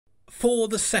For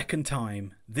the second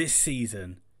time this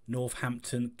season,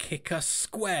 Northampton kick us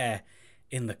square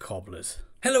in the cobblers.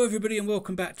 Hello everybody and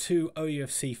welcome back to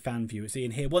OUFC Fan View. It's Ian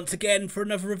here once again for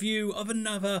another review of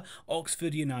another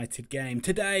Oxford United game.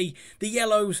 Today, the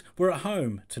Yellows were at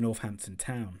home to Northampton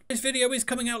Town. This video is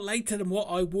coming out later than what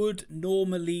I would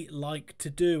normally like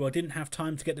to do. I didn't have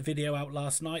time to get the video out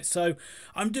last night, so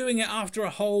I'm doing it after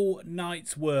a whole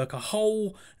night's work, a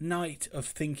whole night of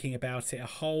thinking about it, a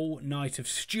whole night of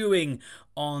stewing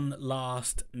on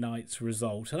last night's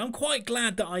result. And I'm quite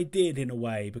glad that I did in a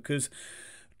way, because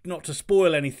not to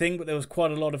spoil anything, but there was quite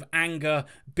a lot of anger,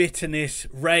 bitterness,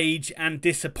 rage and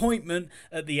disappointment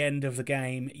at the end of the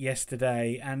game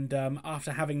yesterday. And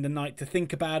after having the night to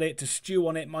think about it, to stew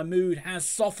on it, my mood has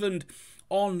softened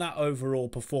on that overall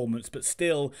performance. But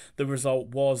still, the result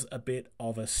was a bit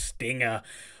of a stinger.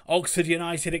 Oxford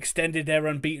United extended their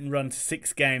unbeaten run to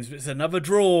 6 games, but it's another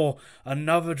draw,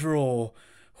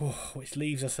 which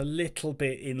leaves us a little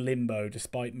bit in limbo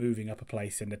despite moving up a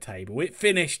place in the table. It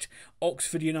finished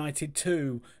Oxford United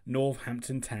 2,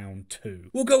 Northampton Town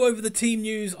 2. We'll go over the team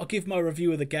news, I'll give my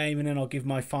review of the game, and then I'll give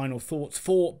my final thoughts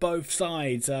for both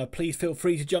sides. Please feel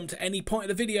free to jump to any point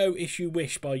of the video if you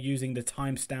wish by using the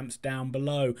timestamps down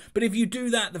below. But if you do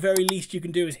that, the very least you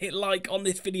can do is hit like on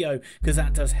this video, because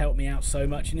that does help me out so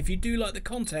much. And if you do like the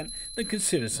content, then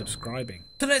consider subscribing.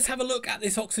 So let's have a look at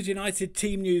this Oxford United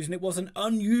team news, and it was an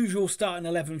unusual starting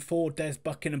 11 for Des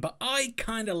Buckingham, but I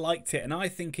kind of liked it, and I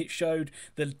think it showed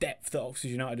the depth that Oxford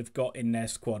United have got in their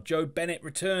squad. Joe Bennett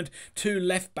returned to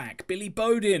left back. Billy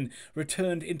Bowden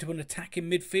returned into an attacking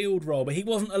midfield role, but he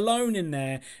wasn't alone in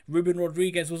there. Ruben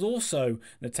Rodriguez was also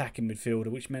an attacking midfielder,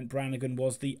 which meant Brannigan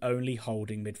was the only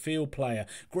holding midfield player.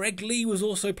 Greg Lee was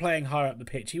also playing higher up the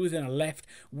pitch. He was in a left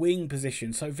wing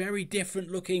position, so very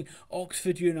different looking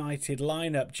Oxford United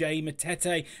lineup. Jay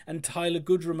Matete and Tyler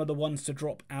Goodrum are the ones to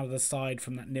drop out of the side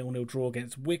from that 0-0 draw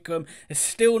against Wickham. There's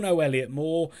still no Elliot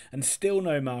Moore and still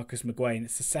no Marcus McGuane.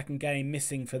 It's the second game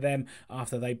missing for them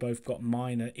after they both got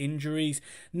minor injuries.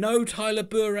 No Tyler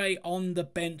Bure on the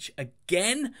bench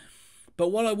again.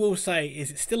 But what I will say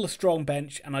is it's still a strong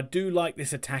bench, and I do like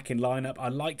this attacking lineup. I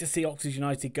like to see Oxford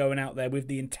United going out there with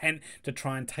the intent to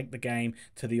try and take the game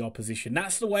to the opposition.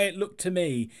 That's the way it looked to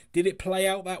me. Did it play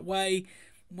out that way?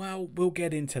 Well, we'll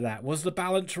get into that. Was the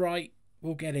balance right?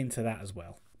 We'll get into that as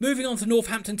well. Moving on to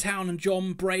Northampton Town and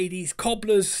John Brady's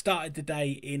Cobblers started the day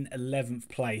in 11th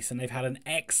place, and they've had an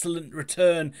excellent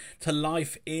return to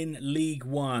life in League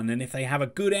One. And if they have a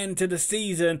good end to the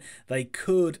season, they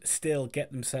could still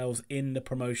get themselves in the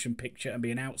promotion picture and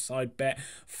be an outside bet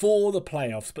for the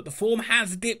playoffs. But the form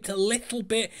has dipped a little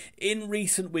bit in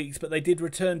recent weeks, but they did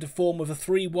return to form with a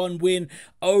 3-1 win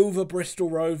over Bristol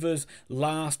Rovers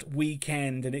last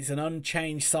weekend. And it's an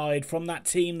unchanged side from that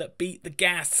team that beat the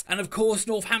Gas. And of course,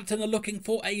 Northampton are looking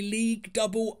for a league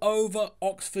double over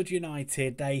Oxford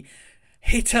United. They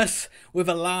hit us with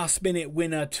a last-minute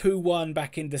winner, 2-1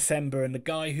 back in December, and the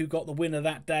guy who got the winner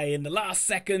that day in the last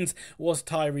seconds was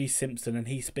Tyree Simpson, and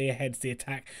he spearheads the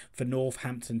attack for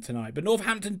Northampton tonight. But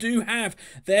Northampton do have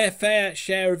their fair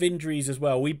share of injuries as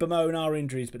well. We bemoan our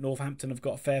injuries, but Northampton have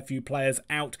got a fair few players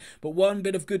out. But one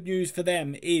bit of good news for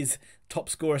them is top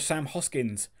scorer Sam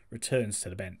Hoskins returns to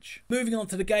the bench. Moving on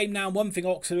to the game now, one thing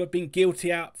Oxford have been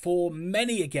guilty at for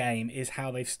many a game is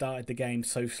how they've started the game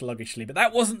so sluggishly. But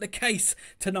that wasn't the case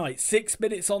tonight. 6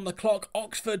 minutes on the clock,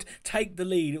 Oxford take the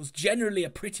lead. It was generally a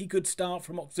pretty good start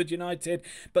from Oxford United,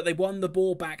 but they won the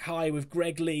ball back high with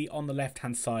Greg Lee on the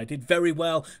left-hand side. Did very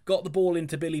well, got the ball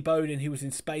into Billy Bowden, who was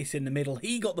in space in the middle.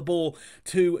 He got the ball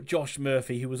to Josh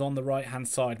Murphy, who was on the right-hand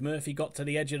side. Murphy got to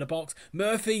the edge of the box.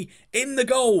 Murphy in the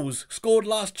goals. Scored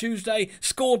last Tuesday,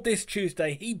 scored this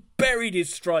Tuesday. He buried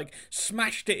his strike,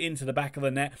 smashed it into the back of the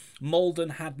net. Malden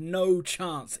had no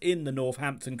chance in the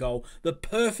Northampton goal. The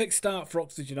perfect start for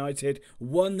Oxford United,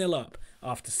 1-0 up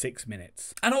after 6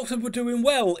 minutes. And Oxford were doing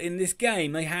well in this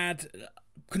game. They had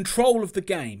control of the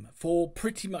game for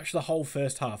pretty much the whole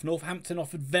first half. Northampton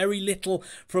offered very little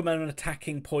from an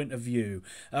attacking point of view.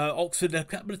 Oxford, a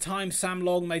couple of times, Sam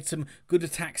Long made some good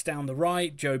attacks down the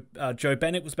right. Joe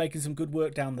Bennett was making some good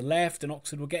work down the left, and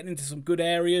Oxford were getting into some good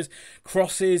areas.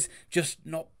 Crosses just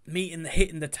not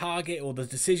hitting the target, or the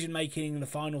decision making in the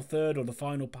final third or the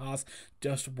final pass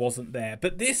just wasn't there.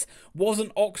 But this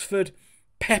wasn't Oxford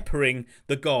peppering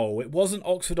the goal. It wasn't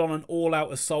Oxford on an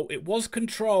all-out assault. It was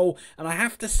control, and I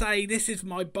have to say, this is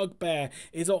my bugbear,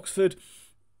 is Oxford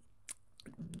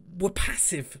were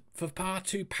passive, for far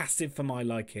too passive for my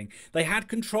liking. They had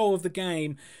control of the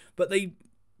game, but they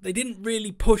they didn't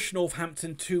really push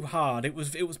Northampton too hard. It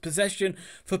was possession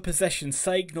for possession's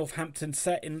sake. Northampton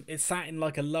sat in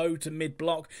like a low to mid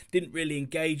block, didn't really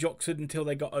engage Oxford until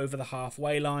they got over the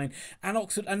halfway line,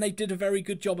 and they did a very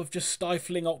good job of just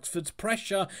stifling Oxford's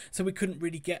pressure, so we couldn't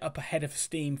really get up ahead of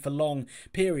steam for long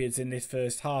periods in this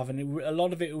first half, and a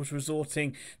lot of it was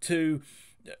resorting to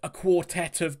a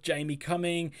quartet of Jamie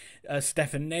Cumming,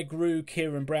 Stefan Negru,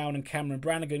 Kieran Brown and Cameron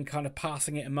Brannigan kind of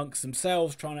passing it amongst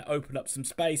themselves, trying to open up some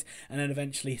space, and then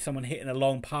eventually someone hitting a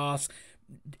long pass.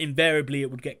 Invariably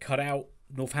it would get cut out.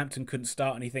 Northampton couldn't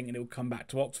start anything and it would come back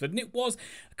to Oxford. And it was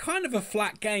kind of a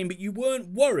flat game, but you weren't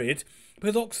worried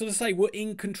because Oxford, as I say, were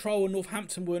in control and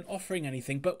Northampton weren't offering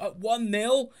anything. But at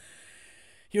 1-0...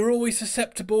 you're always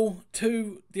susceptible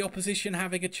to the opposition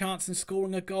having a chance and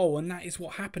scoring a goal, and that is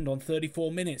what happened on 34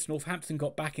 minutes. Northampton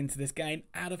got back into this game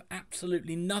out of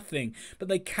absolutely nothing, but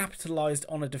they capitalised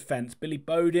on a defence. Billy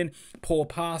Bowden, poor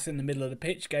pass in the middle of the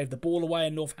pitch, gave the ball away,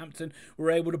 and Northampton were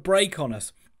able to break on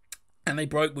us. And they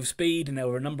broke with speed, and there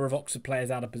were a number of Oxford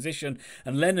players out of position,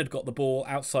 and Leonard got the ball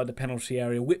outside the penalty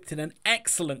area, whipped in an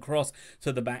excellent cross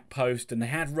to the back post, and they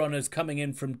had runners coming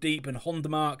in from deep, and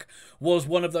Hondermarck was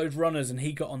one of those runners, and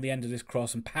he got on the end of this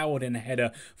cross and powered in a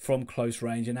header from close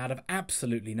range, and out of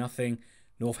absolutely nothing,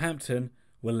 Northampton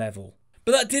were level.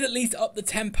 But that did at least up the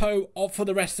tempo for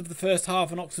the rest of the first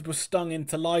half, and Oxford was stung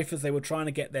into life as they were trying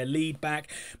to get their lead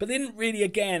back. But they didn't really,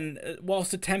 again, whilst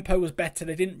the tempo was better,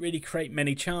 they didn't really create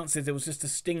many chances. There was just a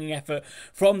stinging effort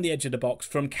from the edge of the box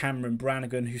from Cameron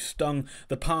Brannigan, who stung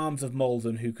the palms of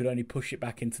Malden, who could only push it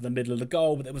back into the middle of the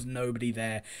goal, but there was nobody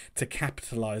there to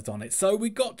capitalise on it. So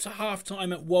we got to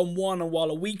half-time at 1-1, and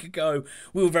while a week ago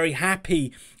we were very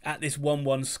happy at this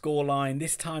 1-1 scoreline,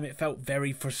 this time it felt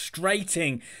very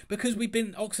frustrating because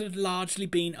Oxford had largely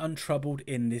been untroubled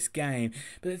in this game.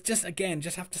 But it's just, again,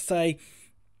 just have to say,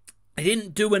 they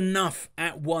didn't do enough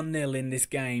at 1-0 in this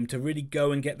game to really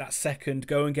go and get that second,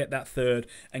 go and get that third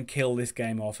and kill this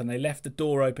game off. And they left the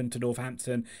door open to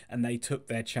Northampton and they took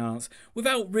their chance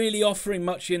without really offering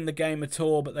much in the game at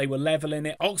all, but they were levelling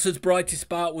it. Oxford's brightest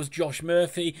spark was Josh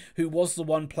Murphy, who was the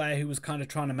one player who was kind of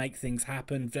trying to make things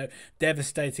happen,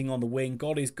 devastating on the wing,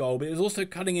 got his goal, but he was also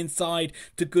cutting inside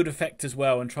to good effect as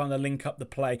well and trying to link up the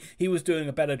play. He was doing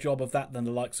a better job of that than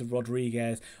the likes of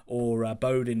Rodriguez or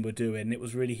Bowden were doing. It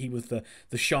was really, he was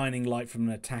the shining light from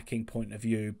an attacking point of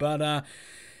view. But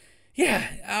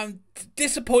yeah,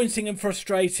 disappointing and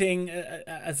frustrating,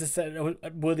 as I said,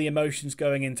 were the emotions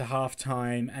going into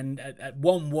half-time. And at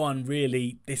 1-1,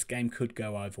 really, this game could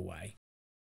go either way.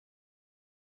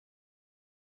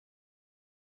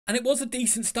 And it was a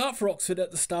decent start for Oxford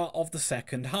at the start of the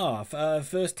second half.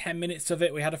 First 10 minutes of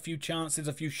it, we had a few chances,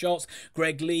 a few shots.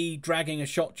 Greg Lee dragging a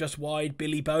shot just wide.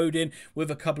 Billy Bowden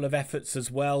with a couple of efforts as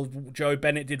well. Joe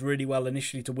Bennett did really well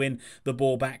initially to win the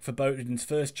ball back for Bowden's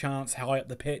first chance high up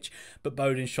the pitch. But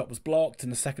Bowden's shot was blocked,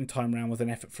 and the second time round was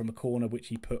an effort from a corner, which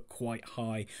he put quite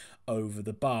high over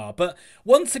the bar. But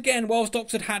once again, whilst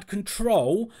Oxford had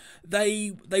control,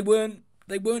 they weren't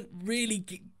really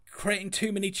creating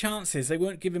too many chances. They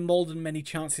weren't giving Malden many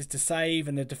chances to save,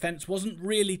 and the defence wasn't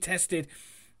really tested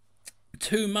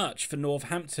too much for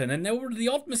Northampton. And there was the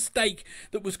odd mistake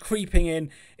that was creeping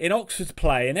in Oxford's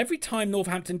play, and every time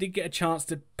Northampton did get a chance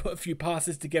to put a few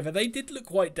passes together, they did look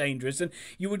quite dangerous, and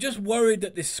you were just worried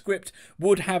that this script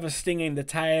would have a sting in the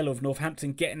tail of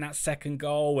Northampton getting that second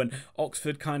goal and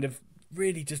Oxford kind of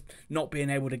really just not being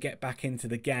able to get back into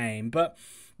the game. But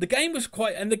the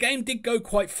game did go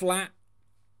quite flat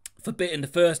for a bit in the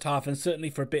first half and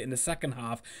certainly for a bit in the second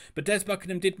half. But Des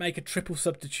Buckingham did make a triple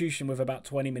substitution with about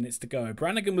 20 minutes to go.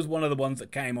 Brannigan was one of the ones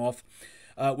that came off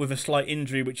with a slight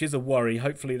injury, which is a worry.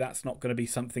 Hopefully that's not going to be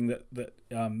something that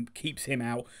keeps him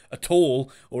out at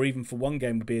all, or even for one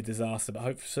game would be a disaster,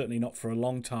 but certainly not for a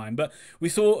long time. But we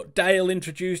saw Dale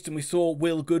introduced and we saw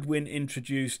Will Goodwin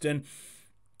introduced, and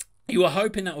you were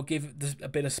hoping that would give a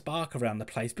bit of spark around the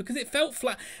place, because it felt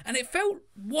flat, and it felt,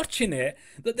 watching it,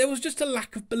 that there was just a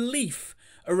lack of belief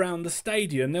around the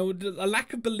stadium. There was a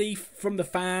lack of belief from the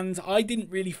fans. I didn't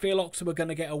really feel Oxford were going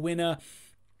to get a winner,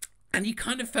 and you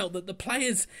kind of felt that the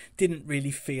players didn't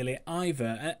really feel it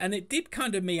either. And it did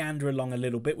kind of meander along a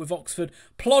little bit with Oxford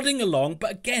plodding along,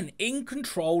 but again, in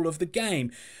control of the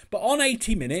game. But on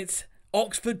 80 minutes...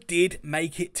 Oxford did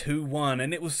make it 2-1,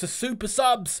 and it was the super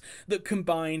subs that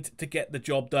combined to get the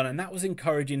job done, and that was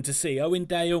encouraging to see. Owen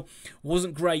Dale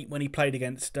wasn't great when he played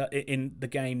against in the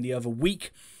game the other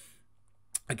week.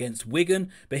 against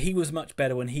Wigan, but he was much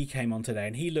better when he came on today,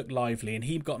 and he looked lively, and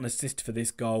he got an assist for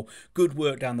this goal. Good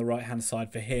work down the right hand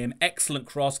side for him. Excellent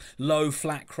cross, low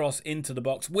flat cross into the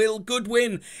box. Will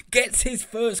Goodwin gets his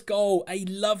first goal, a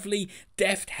lovely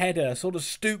deft header, sort of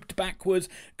stooped backwards,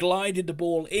 glided the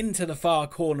ball into the far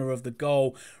corner of the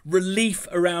goal. Relief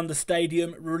around the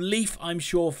stadium, relief I'm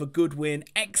sure for Goodwin.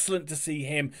 Excellent to see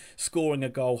him scoring a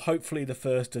goal, hopefully the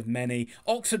first of many.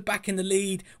 Oxford back in the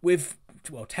lead with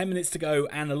 10 minutes to go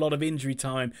and a lot of injury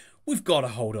time. We've got to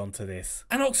hold on to this.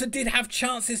 And Oxford did have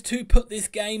chances to put this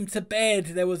game to bed.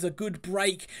 There was a good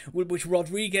break, which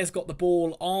Rodriguez got the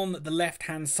ball on the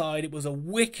left-hand side. It was a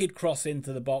wicked cross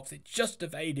into the box. It just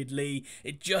evaded Lee.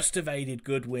 It just evaded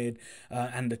Goodwin.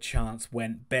 And the chance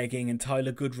went begging. And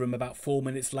Tyler Goodrum, about 4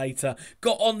 minutes later,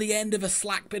 got on the end of a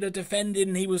slack bit of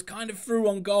defending. He was kind of through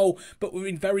on goal, but we're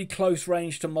in very close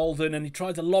range to Malden. And he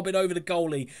tried to lob it over the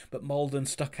goalie, but Malden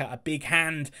stuck out a big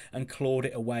hand and clawed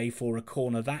it away for a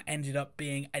corner. That ended up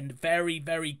being a very,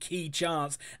 very key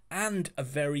chance and a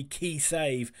very key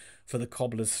save for the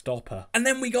Cobblers stopper. And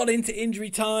then we got into injury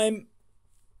time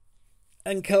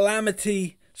and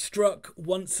calamity struck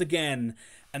once again,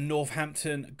 and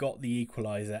Northampton got the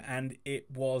equaliser, and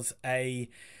it was a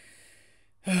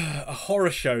horror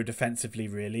show defensively,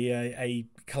 really, a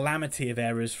calamity of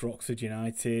errors for Oxford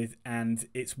United, and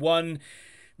it's one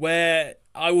where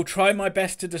I will try my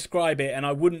best to describe it, and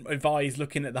I wouldn't advise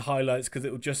looking at the highlights because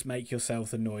it will just make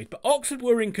yourself annoyed. But Oxford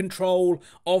were in control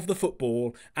of the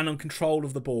football and on control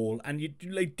of the ball, and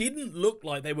they didn't look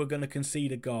like they were going to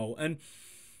concede a goal. And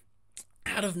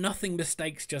out of nothing,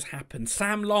 mistakes just happened.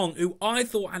 Sam Long, who I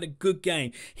thought had a good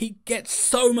game, he gets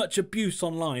so much abuse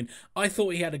online. I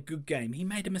thought he had a good game. He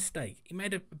made a mistake. He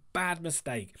made a bad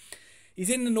mistake. He's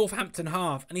in the Northampton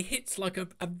half and he hits like a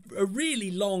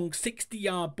really long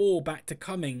 60-yard ball back to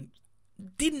Cumming.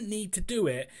 Didn't need to do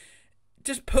it.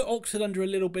 Just put Oxford under a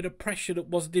little bit of pressure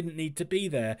that didn't need to be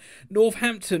there.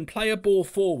 Northampton play a ball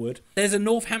forward. There's a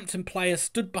Northampton player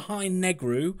stood behind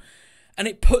Negru, and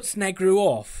it puts Negru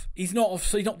off. He's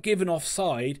not given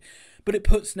offside, but it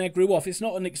puts Negru off. It's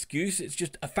not an excuse, it's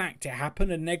just a fact. It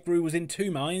happened, and Negru was in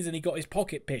two minds and he got his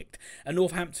pocket picked. And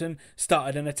Northampton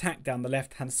started an attack down the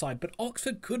left-hand side. But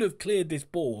Oxford could have cleared this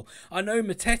ball. I know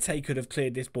Matete could have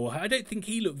cleared this ball. I don't think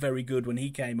he looked very good when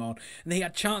he came on. And he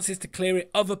had chances to clear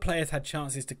it. Other players had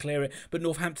chances to clear it. But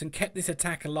Northampton kept this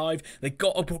attack alive. They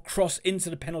got across into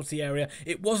the penalty area.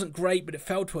 It wasn't great, but it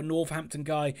fell to a Northampton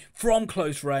guy from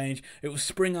close range. It was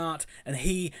Springett, and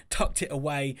he tucked it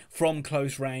away from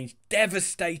close range.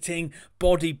 Devastating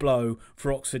body blow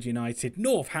for Oxford United.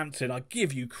 Northampton, I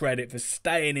give you credit for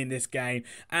staying in this game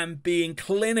and being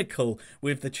clinical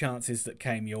with the chances that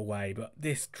came your way. But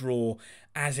this draw,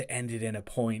 as it ended in a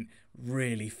point,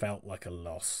 really felt like a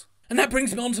loss. And that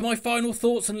brings me on to my final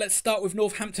thoughts, and let's start with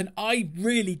Northampton. I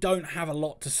really don't have a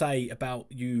lot to say about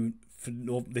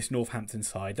this Northampton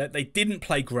side. They didn't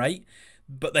play great,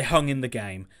 but they hung in the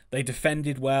game. They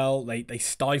defended well. They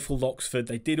stifled Oxford.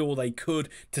 They did all they could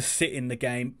to sit in the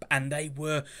game. And they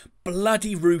were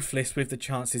bloody ruthless with the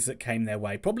chances that came their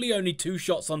way. Probably only 2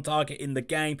 shots on target in the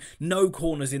game. No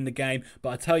corners in the game. But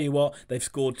I tell you what, they've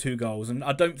scored 2 goals. And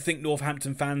I don't think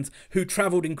Northampton fans, who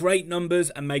travelled in great numbers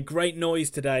and made great noise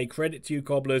today, credit to you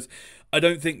Cobblers, I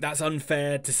don't think that's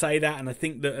unfair to say that. And I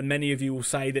think that many of you will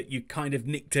say that you kind of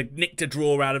nicked a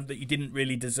draw out of that you didn't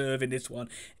really deserve in this one.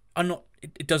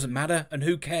 It doesn't matter, and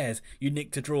who cares? You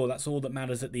nicked a draw. That's all that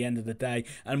matters at the end of the day.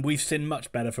 And we've seen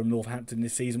much better from Northampton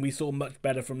this season. We saw much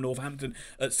better from Northampton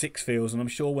at Sixfields, and I'm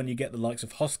sure when you get the likes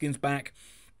of Hoskins back,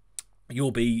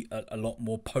 you'll be a lot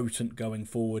more potent going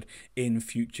forward in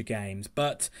future games.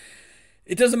 But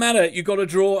it doesn't matter. You got a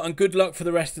draw, and good luck for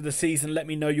the rest of the season. Let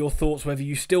me know your thoughts, whether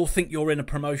you still think you're in a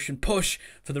promotion push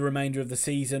for the remainder of the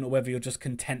season, or whether you're just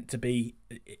content to be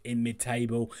in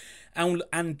mid-table. And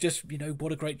just,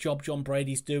 what a great job John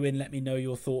Brady's doing. Let me know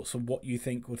your thoughts on what you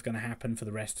think was going to happen for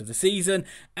the rest of the season.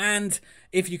 And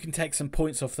if you can take some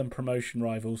points off them promotion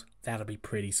rivals, that'll be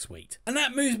pretty sweet. And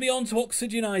that moves me on to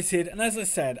Oxford United. And as I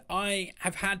said, I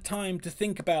have had time to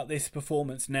think about this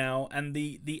performance now, and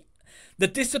the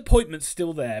disappointment's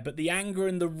still there, but the anger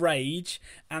and the rage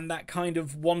and that kind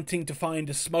of wanting to find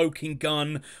a smoking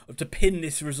gun to pin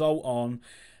this result on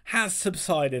has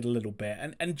subsided a little bit.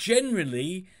 And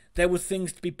generally, there were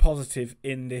things to be positive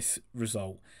in this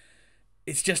result.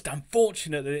 it's just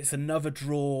unfortunate that it's another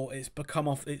draw. It's become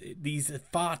off. These are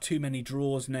far too many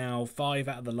draws now. 5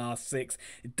 out of the last 6.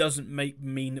 It doesn't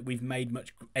mean that we've made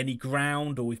any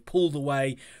ground or we've pulled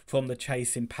away from the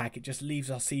chasing pack. It just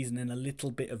leaves our season in a little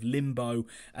bit of limbo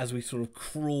as we sort of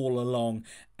crawl along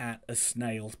at a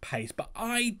snail's pace. But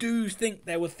I do think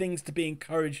there were things to be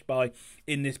encouraged by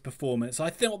in this performance.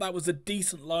 I thought that was a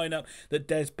decent lineup that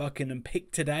Des Buckingham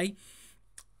picked today.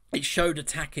 It showed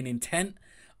attacking intent.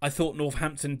 I thought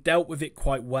Northampton dealt with it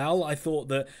quite well. I thought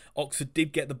that Oxford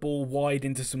did get the ball wide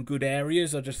into some good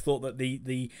areas. I just thought that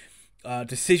the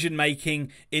decision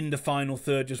making in the final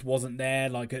third just wasn't there.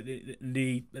 Like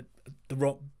the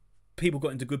people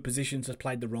got into good positions, just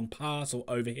played the wrong pass or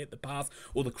overhit the pass,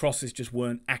 or the crosses just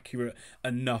weren't accurate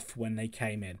enough when they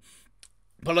came in.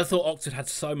 But I thought Oxford had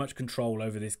so much control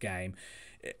over this game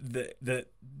that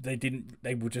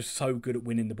they were just so good at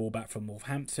winning the ball back from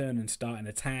Northampton and starting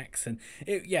attacks. And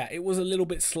it was a little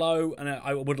bit slow, and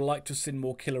I would have liked to have seen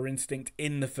more killer instinct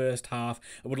in the first half.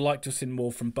 I would have liked to have seen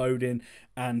more from Bodin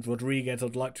and Rodriguez.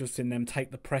 I'd like to have seen them take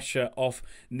the pressure off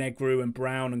Negru and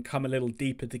Brown and come a little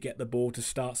deeper to get the ball to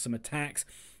start some attacks,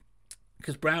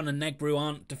 because Brown and Negru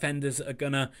aren't defenders that are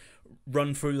going to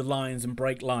run through the lines and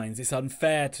break lines. It's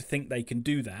unfair to think they can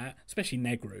do that, especially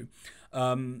Negru.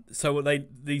 So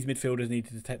these midfielders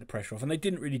needed to take the pressure off, and they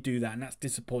didn't really do that, and that's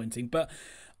disappointing. But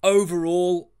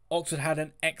overall, Oxford had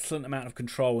an excellent amount of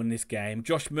control in this game.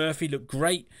 Josh Murphy looked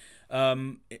great. A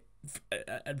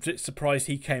bit surprised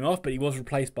he came off, but he was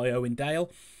replaced by Owen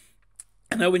Dale.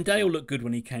 And Owen Dale looked good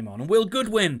when he came on. And Will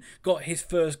Goodwin got his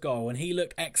first goal, and he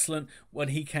looked excellent when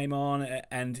he came on,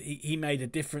 and he made a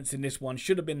difference in this one.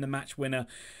 Should have been the match winner.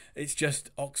 It's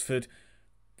just Oxford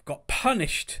got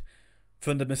punished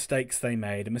for the mistakes they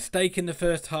made. A mistake in the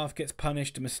first half gets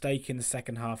punished, a mistake in the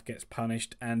second half gets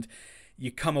punished, and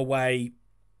you come away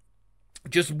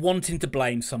just wanting to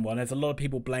blame someone. There's a lot of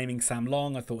people blaming Sam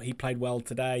Long. I thought he played well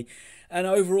today. And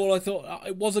overall, I thought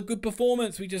it was a good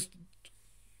performance.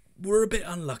 We're a bit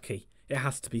unlucky, it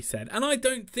has to be said. And I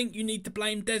don't think you need to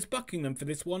blame Des Buckingham for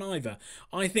this one either.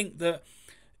 I think that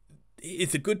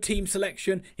it's a good team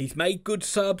selection. He's made good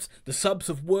subs. The subs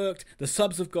have worked. The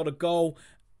subs have got a goal.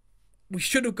 We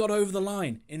should have got over the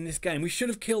line in this game. We should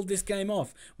have killed this game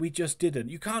off. We just didn't.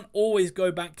 You can't always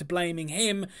go back to blaming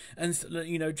him and,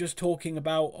 just talking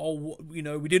about, we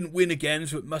didn't win again,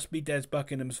 so it must be Des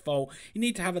Buckingham's fault. You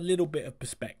need to have a little bit of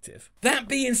perspective. That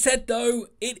being said, though,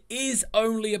 it is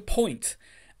only a point.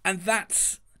 And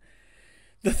that's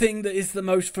the thing that is the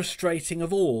most frustrating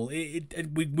of all.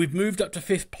 We've moved up to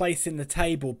 5th place in the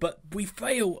table, but we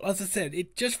fail. As I said,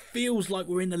 it just feels like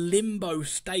we're in a limbo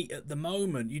state at the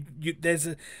moment.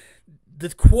 The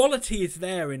quality is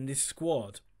there in this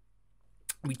squad.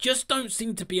 We just don't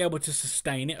seem to be able to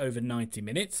sustain it over 90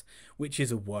 minutes, which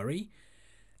is a worry.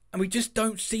 And we just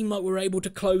don't seem like we're able to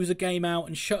close a game out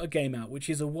and shut a game out, which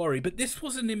is a worry. But this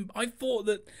I thought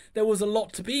that there was a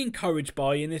lot to be encouraged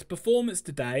by in this performance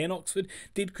today, and Oxford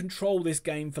did control this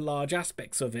game for large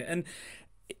aspects of it. And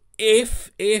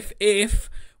if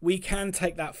we can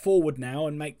take that forward now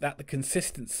and make that the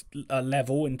consistent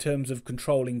level in terms of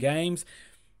controlling games,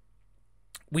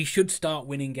 we should start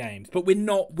winning games. But we're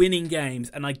not winning games,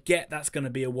 and I get that's going to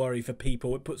be a worry for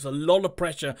people. It puts a lot of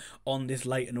pressure on this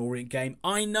Leyton Orient game.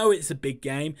 I know it's a big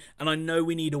game, and I know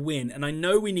we need a win, and I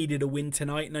know we needed a win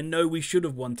tonight, and I know we should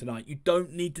have won tonight. You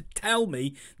don't need to tell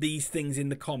me these things in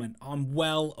the comment. I'm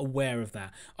well aware of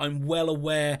that. I'm well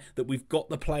aware that we've got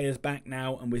the players back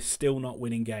now, and we're still not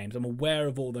winning games. I'm aware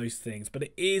of all those things, but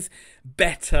it is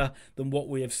better than what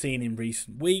we have seen in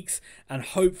recent weeks, and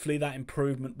hopefully that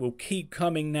improvement will keep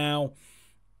coming now,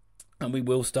 and we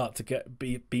will start to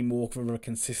be more of a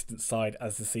consistent side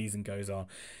as the season goes on.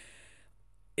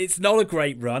 It's not a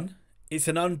great run. It's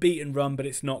an unbeaten run, but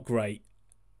it's not great.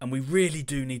 And we really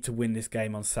do need to win this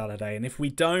game on Saturday. And if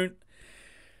we don't,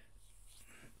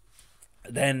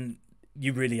 then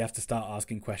you really have to start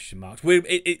asking question marks.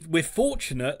 We're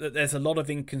fortunate that there's a lot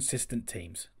of inconsistent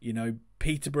teams.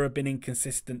 Peterborough have been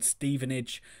inconsistent,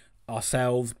 Stevenage,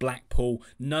 ourselves, Blackpool.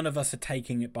 None of us are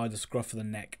taking it by the scruff of the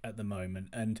neck at the moment,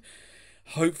 and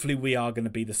hopefully we are going to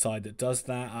be the side that does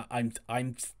that.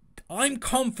 I'm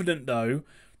confident though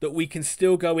that we can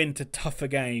still go into tougher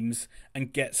games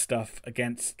and get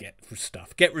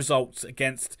results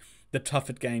against the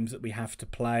tougher games that we have to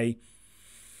play.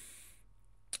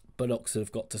 But Oxford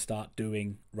have got to start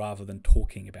doing rather than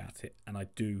talking about it, and I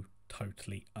do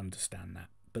totally understand that.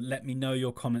 But let me know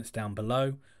your comments down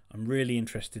below. I'm really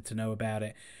interested to know about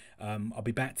it. I'll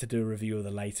be back to do a review of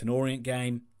the Leyton Orient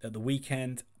game at the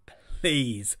weekend.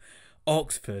 Please,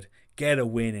 Oxford, get a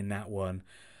win in that one.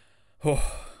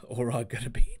 Oh. or I'm going to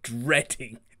be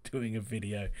dreading doing a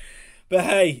video. But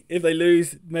hey, if they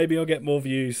lose, maybe I'll get more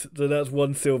views. So that's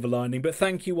one silver lining. But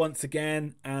thank you once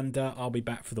again, and I'll be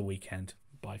back for the weekend.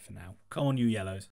 Bye for now. Come on, you yellows.